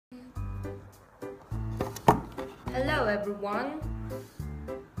Hello everyone!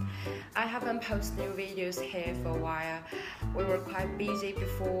 I haven't posted new videos here for a while. We were quite busy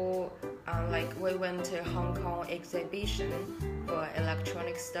before, we went to Hong Kong exhibition for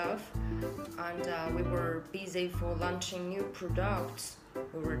electronic stuff, and we were busy for launching new products.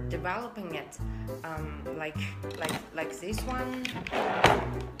 We were developing it, like this one,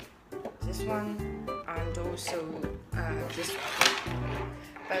 and also this one.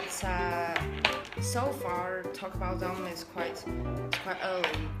 But so far, talk about them is quite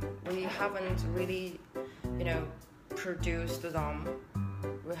early. We haven't really, produced them.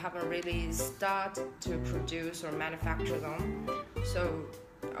 We haven't really started to produce or manufacture them. So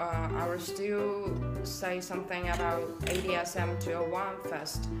I will still say something about ADSM201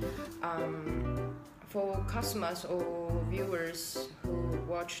 first. For customers or viewers who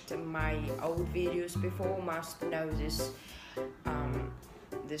watched my old videos before must know this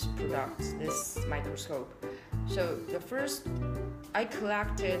product, this microscope. So the first, I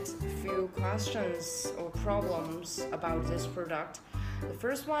collected a few questions or problems about this product. The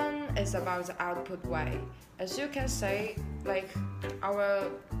first one is about the output way. As you can see,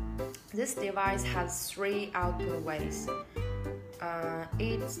 this device has three output ways.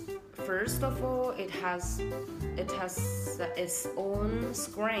 First of all, it has its own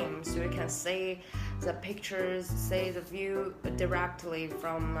screen, so you can see the pictures, see the view directly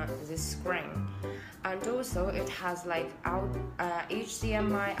from this screen. And also it has HDMI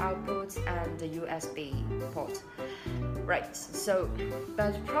output and the USB port. Right, so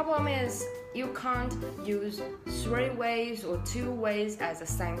but the problem is you can't use three ways or two ways at the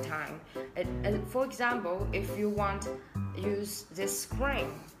same time. For example, if you want to use this screen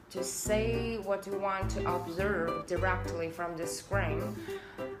to see what you want to observe directly from the screen,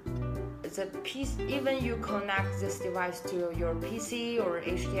 even you connect this device to your PC or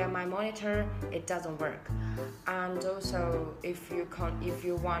HDMI monitor, it doesn't work. And also, if you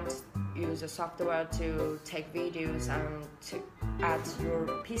want to use a software to take videos and to add your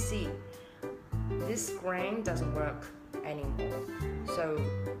PC, this screen doesn't work anymore. So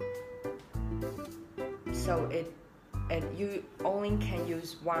you only can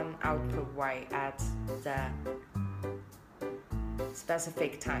use one output way at the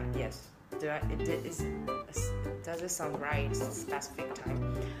specific time. Yes. Does it sound right? Specific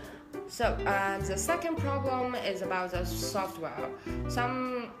time. So the second problem is about the software.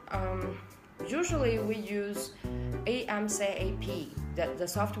 Usually we use AMCAP, the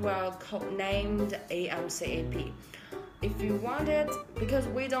software named AMCAP. If you want it, because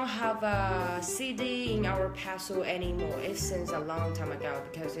we don't have a CD in our parcel anymore, it's since a long time ago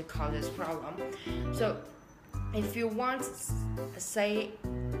because it causes problem. So if you want, say,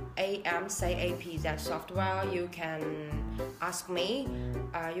 AMCAP, that software, you can ask me.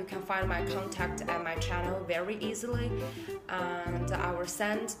 You can find my contact at my channel very easily, and I will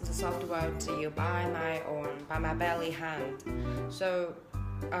send the software to you by my belly hand. So,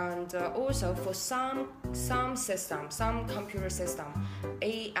 and also for some computer system,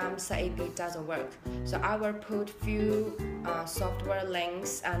 AMCAP doesn't work. So I will put few software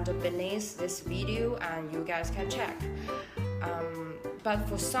links beneath this video, and you guys can check. But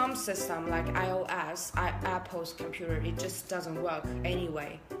for some system like iOS, Apple's computer, it just doesn't work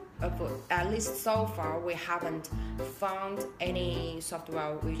anyway. At least so far, we haven't found any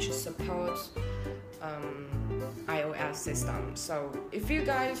software which supports iOS system. So if you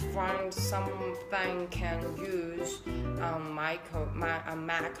guys find something can use a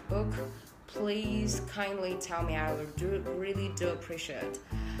MacBook, please kindly tell me. I will really do appreciate.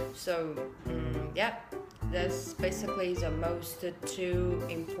 So that's basically the most two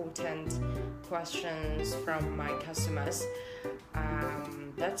important questions from my customers.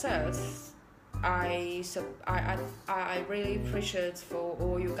 That's it. I really appreciate for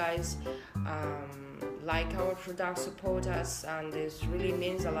all you guys like our product, support us, and this really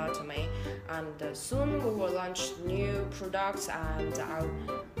means a lot to me. And soon we will launch new products, and I'm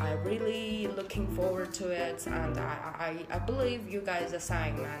really looking forward to it. And I believe you guys are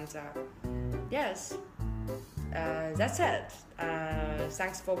saying, and yes. That's it.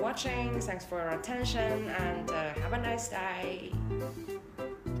 Thanks for watching, thanks for your attention, and have a nice day.